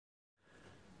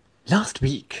Last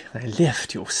week I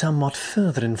left you somewhat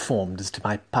further informed as to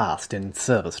my past in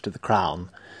service to the Crown.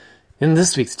 In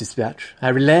this week's dispatch I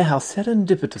relay how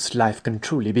serendipitous life can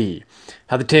truly be,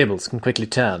 how the tables can quickly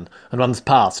turn, and one's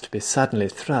past be suddenly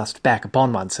thrust back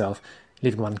upon oneself,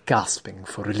 leaving one gasping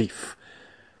for relief.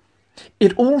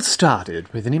 It all started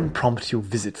with an impromptu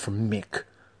visit from Mick,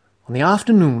 on the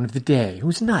afternoon of the day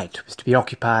whose night was to be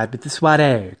occupied with the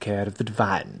soirée care of the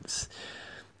Devines.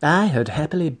 I had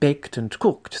happily baked and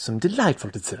cooked some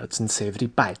delightful desserts and savoury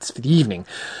bites for the evening,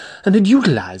 and had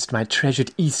utilised my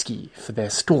treasured Eski for their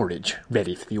storage,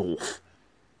 ready for the off.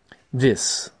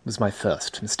 This was my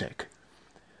first mistake.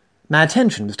 My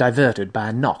attention was diverted by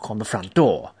a knock on the front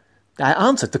door. I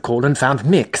answered the call and found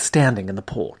Mick standing in the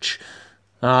porch.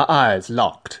 Our eyes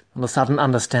locked, and a sudden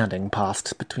understanding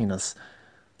passed between us.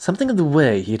 Something in the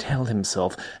way he had held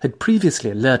himself had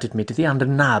previously alerted me to the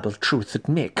undeniable truth that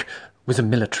Mick was a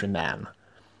military man.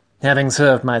 Having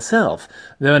served myself,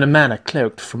 though in a manner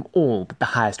cloaked from all but the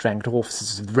highest-ranked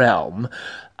officers of the realm,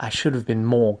 I should have been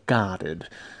more guarded.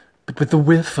 But with the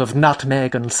whiff of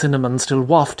nutmeg and cinnamon still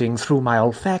wafting through my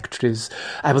olfactories,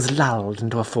 I was lulled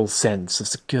into a full sense of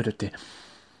security.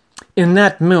 In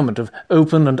that moment of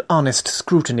open and honest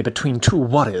scrutiny between two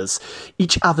warriors,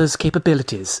 each other's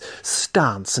capabilities,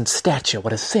 stance and stature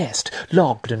were assessed,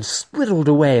 logged and squirreled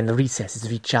away in the recesses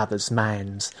of each other's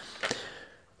minds.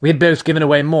 We had both given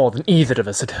away more than either of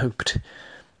us had hoped.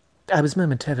 I was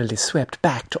momentarily swept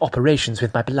back to operations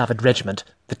with my beloved regiment,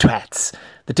 the Twats,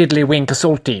 the Tiddlywink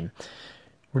assault team.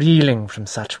 Reeling from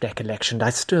such recollection, I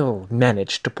still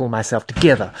managed to pull myself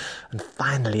together and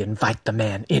finally invite the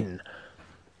man in.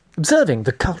 Observing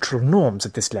the cultural norms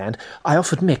of this land, I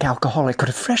offered Mick alcoholic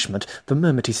refreshment the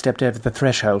moment he stepped over the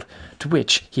threshold, to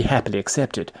which he happily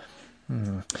accepted.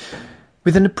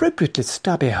 With an appropriately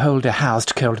stubby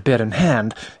holder-housed cold beer in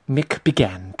hand, Mick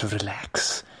began to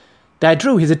relax. I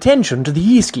drew his attention to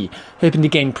the Eski, hoping to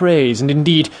gain praise, and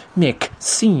indeed Mick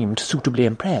seemed suitably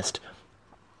impressed.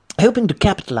 Hoping to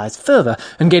capitalize further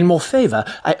and gain more favour,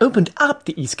 I opened up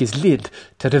the Eski's lid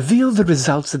to reveal the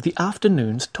results of the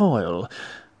afternoon's toil,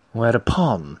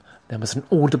 whereupon there was an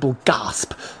audible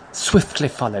gasp, swiftly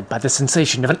followed by the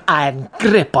sensation of an iron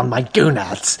grip on my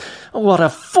gonads. What a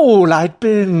fool I'd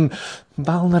been!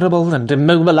 Vulnerable and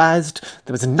immobilized,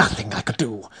 there was nothing I could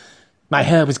do. My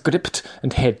hair was gripped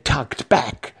and head tugged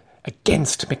back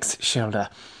against Mick's shoulder.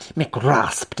 Mick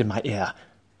rasped in my ear.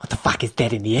 "What the fuck is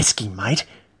that in the Eski, mate?"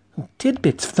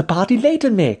 "Tidbits for the party later,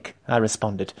 Mick," I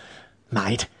responded.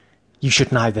 "Mate, you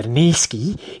should know that an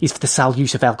Eski is for the sole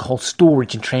use of alcohol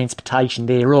storage and transportation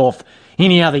thereof.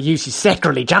 Any other use is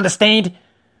sacrilege, understand?"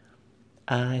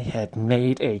 I had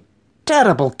made a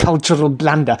terrible cultural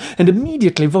blunder and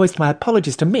immediately voiced my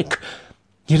apologies to Mick.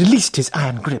 He released his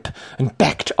iron grip and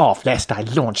backed off lest I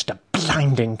launched a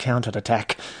blinding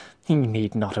counterattack. He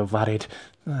need not have worried.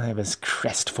 I was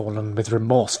crestfallen with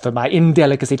remorse for my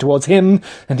indelicacy towards him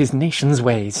and his nation's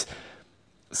ways.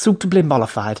 Suitably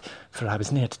mollified, for I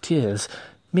was near to tears,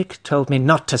 Mick told me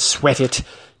not to sweat it,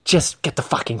 just get the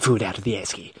fucking food out of the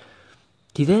Eski.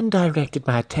 He then directed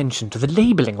my attention to the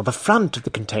labelling on the front of the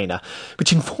container,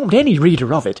 which informed any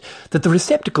reader of it that the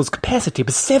receptacle's capacity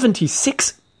was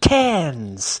 76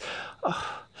 cans.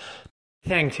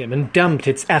 Thanked him and dumped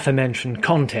its aforementioned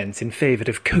contents in favour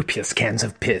of copious cans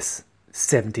of piss,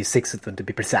 76 of them to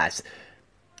be precise.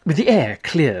 With the air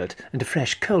cleared and a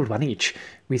fresh cold one each,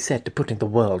 we set to putting the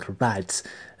world to rights,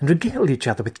 and regaled each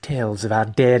other with tales of our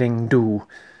daring do.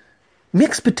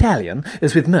 Mick's battalion,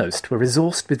 as with most, were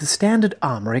resourced with the standard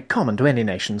armoury common to any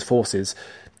nation's forces.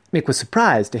 Mick was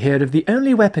surprised to hear of the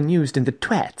only weapon used in the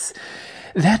Twats,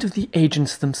 that of the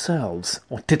agents themselves,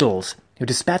 or Tiddles, who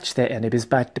dispatched their enemies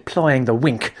by deploying the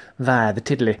wink via the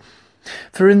Tiddly.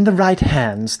 For in the right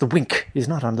hands the wink is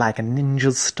not unlike a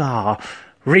ninja's star,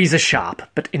 razor-sharp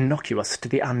but innocuous to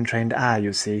the untrained eye,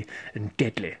 you see, and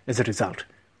deadly as a result.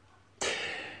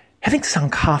 Having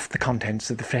sunk half the contents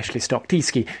of the freshly stocked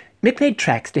Eski, Mick made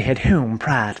tracks to head home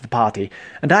prior to the party,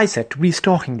 and I set to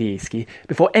restocking the Eski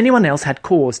before anyone else had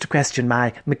cause to question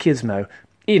my machismo,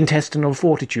 intestinal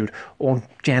fortitude, or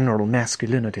general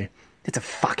masculinity. It's a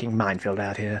fucking minefield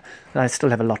out here, and I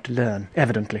still have a lot to learn,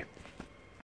 evidently.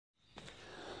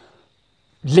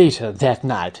 Later that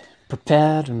night,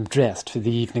 prepared and dressed for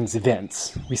the evening's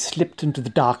events, we slipped into the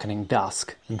darkening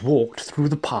dusk and walked through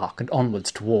the park and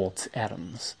onwards towards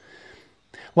Adams.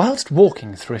 Whilst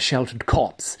walking through a sheltered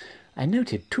copse, I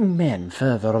noted two men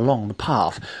further along the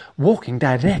path, walking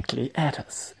directly at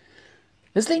us.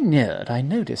 As they neared, I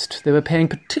noticed they were paying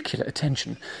particular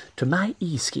attention to my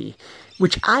Eski,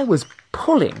 which I was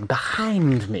pulling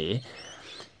behind me.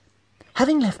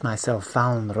 Having left myself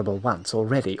vulnerable once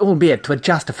already, albeit to a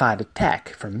justified attack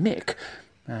from Mick,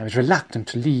 I was reluctant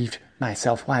to leave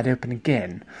myself wide open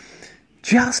again.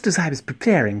 Just as I was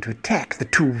preparing to attack the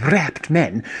two wrapped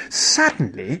men,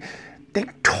 suddenly they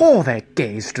tore their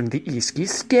gaze from the Eski,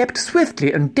 stepped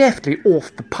swiftly and deftly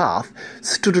off the path,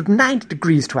 stood at 90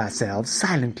 degrees to ourselves,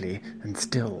 silently and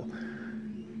still.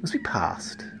 As we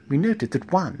passed, we noted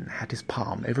that one had his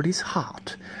palm over his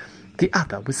heart. The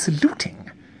other was saluting.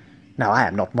 Now, I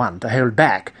am not one to hold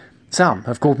back. Some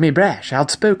have called me brash,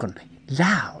 outspoken,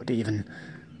 loud even.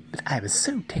 But I was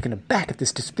so taken aback at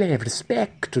this display of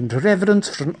respect and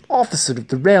reverence for an officer of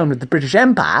the realm of the British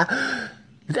Empire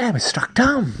that I was struck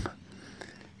dumb.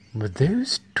 Were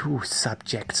those two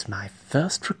subjects my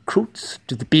first recruits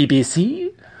to the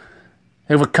BBC?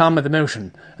 Overcome with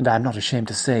emotion, and I am not ashamed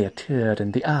to say a tear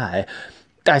in the eye,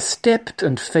 I stepped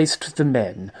and faced the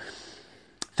men.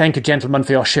 "Thank you, gentlemen,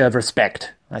 for your show of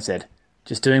respect," I said.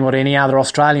 "Just doing what any other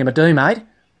Australian would do, mate.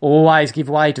 Always give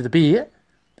way to the beer."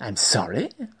 "I'm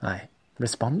sorry," I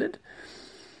responded.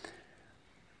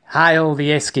 "Hail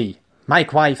the Eski.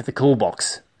 Make way for the cool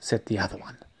box," said the other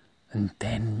one. And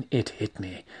then it hit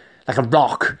me, like a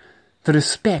rock. The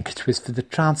respect was for the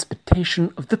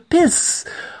transportation of the piss.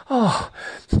 Oh,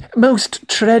 most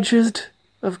treasured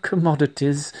of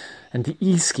commodities. And the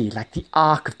Eski, like the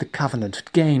Ark of the Covenant,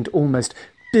 had gained almost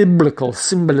biblical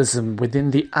symbolism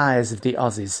within the eyes of the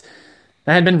Aussies.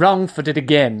 I had been wrong-footed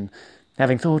again.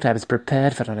 Having thought I was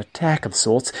prepared for an attack of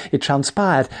sorts, it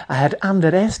transpired I had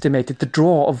underestimated the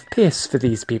draw of piss for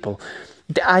these people.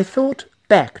 I thought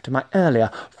back to my earlier,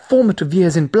 formative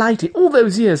years in Blighty, all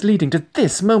those years leading to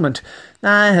this moment.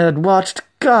 I had watched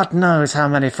God knows how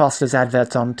many Foster's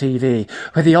adverts on TV,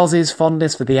 where the Aussies'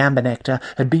 fondness for the amber nectar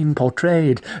had been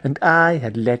portrayed, and I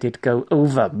had let it go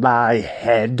over my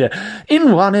head,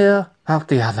 in one ear, out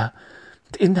the other.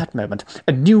 In that moment,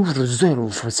 a new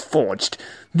resolve was forged.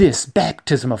 This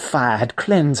baptism of fire had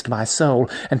cleansed my soul,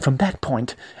 and from that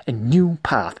point, a new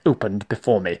path opened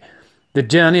before me. The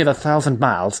journey of 1,000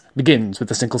 miles begins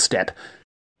with a single step.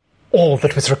 All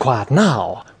that was required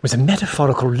now was a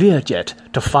metaphorical Learjet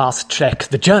to fast-track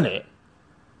the journey.